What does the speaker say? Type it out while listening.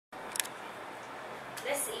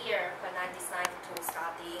This year, when I decided to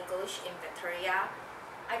study English in Victoria,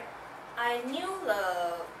 I knew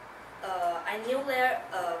there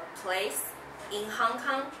a place in Hong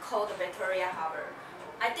Kong called Victoria Harbour.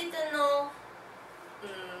 I didn't know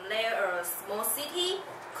there a small city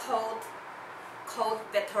called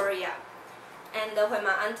Victoria. And when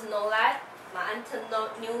my aunt knew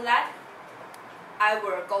that, I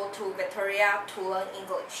will go to Victoria to learn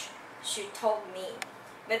English. She told me,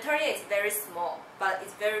 Victoria is very small, but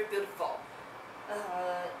it's very beautiful.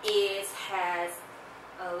 It has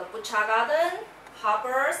the Pecca Garden,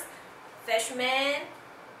 harbors, fishermen,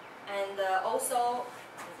 and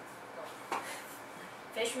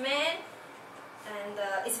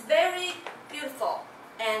it's very beautiful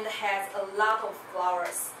and has a lot of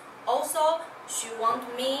flowers. Also, she wants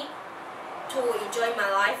me to enjoy my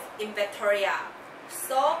life in Victoria.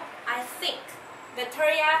 So I think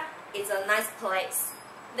Victoria is a nice place.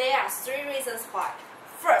 There are 3 reasons why.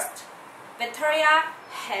 First, Victoria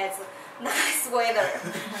has nice weather.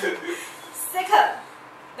 Second,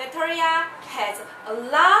 Victoria has a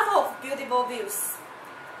lot of beautiful views.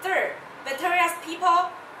 Third, Victoria's people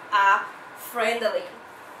are friendly.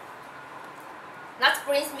 That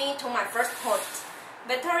brings me to my first point.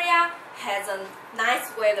 Victoria has a nice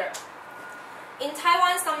weather. In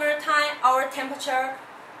Taiwan summertime, our temperature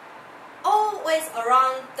always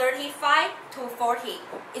around 35 to 40.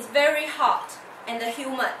 It's very hot and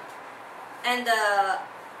humid. And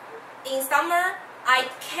in summer, I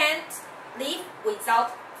can't live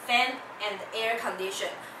without fan and air condition.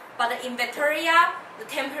 But in Victoria, the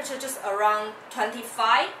temperature just around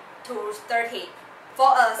 25 to 30. For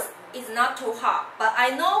us, it's not too hot. But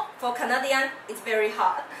I know for Canadian, it's very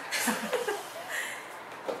hot.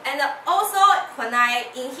 And also, when I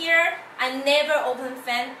in here, I never open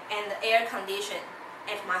fan and air condition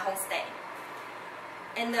at my homestay.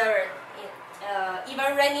 And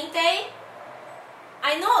even rainy day,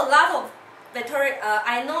 I know a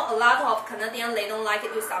lot of Canadians, they don't like to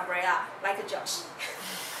use umbrella, like Josh.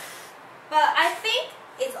 But I think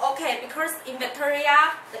it's okay because in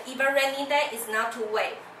Victoria, the even rainy day is not too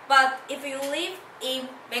wet. But if you live in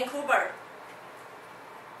Vancouver,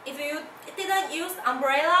 if you didn't use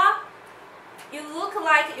umbrella, you look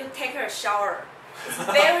like you take a shower. It's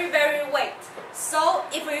very, very wet. So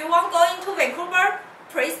if you want going to Vancouver,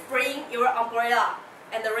 please bring your umbrella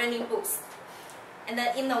and the raining boots. And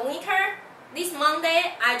then in the winter, this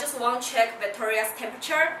Monday, I just want to check Victoria's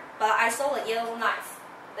temperature, but I saw the yellow knife.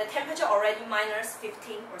 The temperature already minus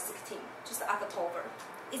 15 or 16, just October.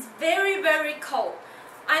 It's very, very cold.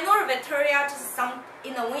 I know Victoria just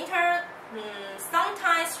in the winter,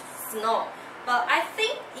 sometimes snow, but I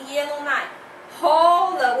think in Yellowknife,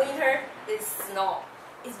 whole the winter is snow.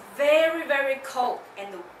 It's very, very cold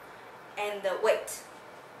and wet.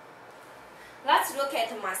 Let's look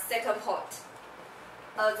at my second point.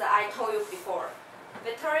 As I told you before,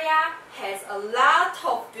 Victoria has a lot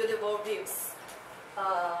of beautiful views,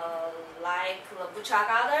 like the Pecca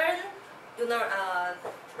Garden,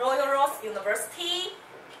 Royal Road University,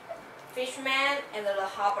 fishermen, and the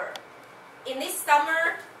harbor. In this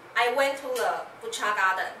summer, I went to the Pecca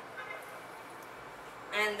Garden.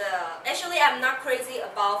 And actually, I'm not crazy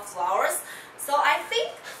about flowers, so I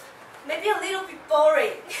think maybe a little bit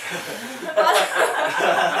boring.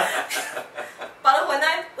 But when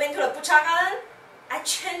I went to the Pecca Garden, I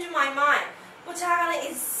changed my mind. Pecca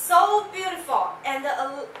Garden is so beautiful and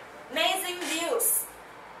amazing views.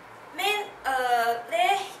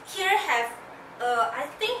 They here have, I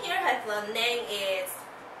think here have the name is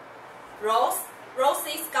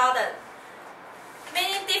Rose's Garden.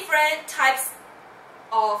 Many different types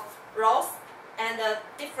of rose and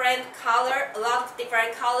different color, a lot of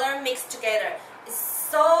different color mixed together. It's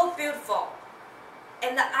so beautiful.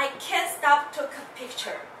 And I can't stop to take a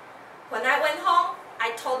picture. When I went home,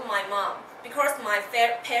 I told my mom, because my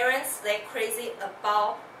parents, they're crazy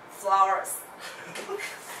about flowers.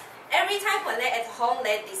 Every time when they're at home,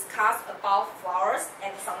 they discuss about flowers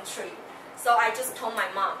and some tree. So I just told my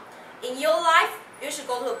mom, in your life, you should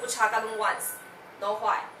go to the Pecca Garden once. No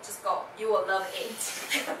why, just go. You will love it.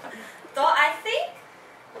 So I think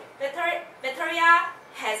Victoria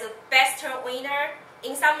has the best winter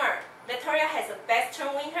in summer. Victoria has the best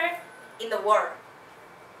winter in the world.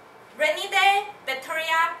 Rainy day,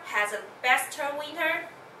 Victoria has the best winter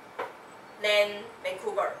than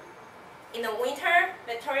Vancouver. In the winter,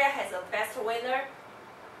 Victoria has the best winter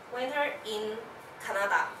in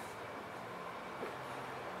Canada.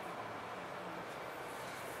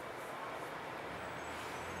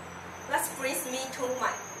 That brings me to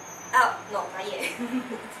my, no, not yet.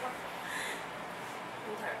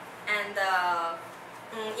 Winter. And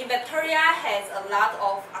in Victoria has a lot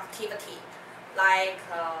of activity, like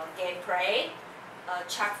gay parade,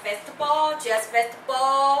 Chuck festival, jazz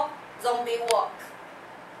festival, zombie walk.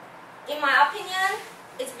 In my opinion,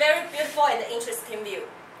 it's very beautiful and interesting view.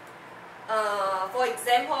 For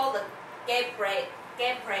example, the gay parade.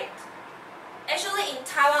 Actually, in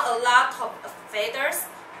Taiwan, a lot of offenders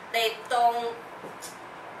they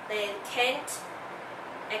can't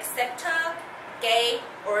accept gay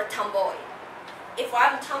or tomboy. If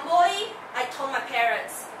I'm tomboy, I told my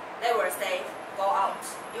parents, they will say, "Go out.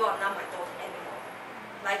 You are not my daughter anymore."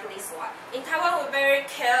 Like this one. In Taiwan, we very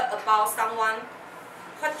care about someone.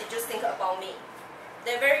 What did you think about me?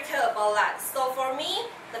 They very care about that. So for me,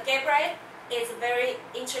 the gay parade is very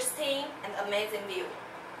interesting and amazing view.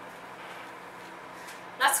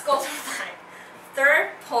 Let's go to my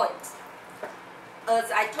third point.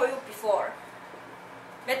 As I told you before,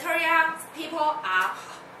 Victoria people are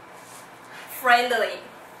friendly.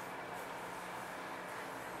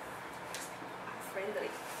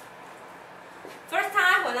 First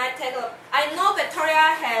time when I know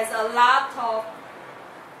Victoria has a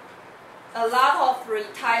lot of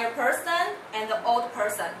retired person and old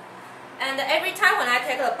person. And every time when I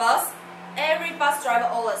take a bus, every bus driver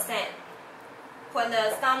all the same. When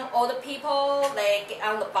some older people they get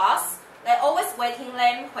on the bus, they always waiting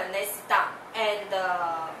them when they sit down and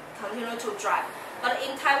continue to drive. But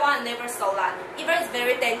in Taiwan, never saw that. Even it's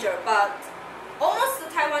very dangerous, but almost the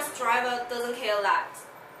Taiwanese driver doesn't care that.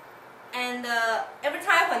 And every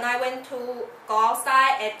time when I went to go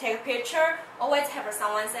outside and take a picture, always have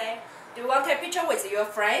someone say, "Do you want to take a picture with your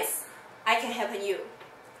friends? I can help you."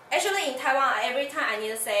 Actually, in Taiwan, every time I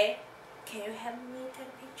need to say, "Can you help me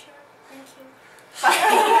take a picture? Thank you." But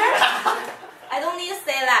I don't need to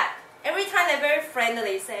say that. Every time they're very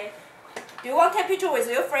friendly, say, "Do you want to take a picture with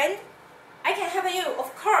your friend? I can help you, of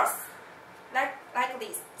course." Like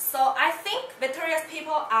this. So I think Victoria's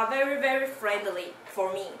people are very, very friendly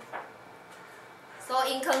for me. So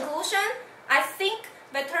in conclusion, I think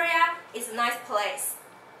Victoria is a nice place.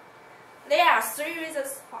 There are three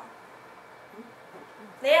reasons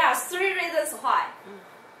why.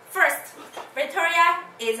 First, Victoria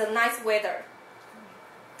is a nice weather,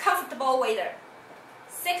 comfortable weather.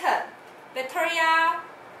 Second, Victoria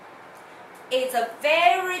is a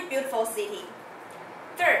very beautiful city.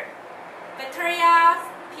 Third, Victoria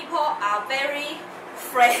people are very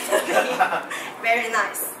friendly, very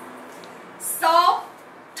nice. So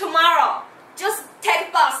tomorrow, just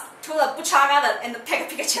take bus to the Butcher Garden and take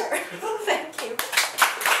a picture. Thank you.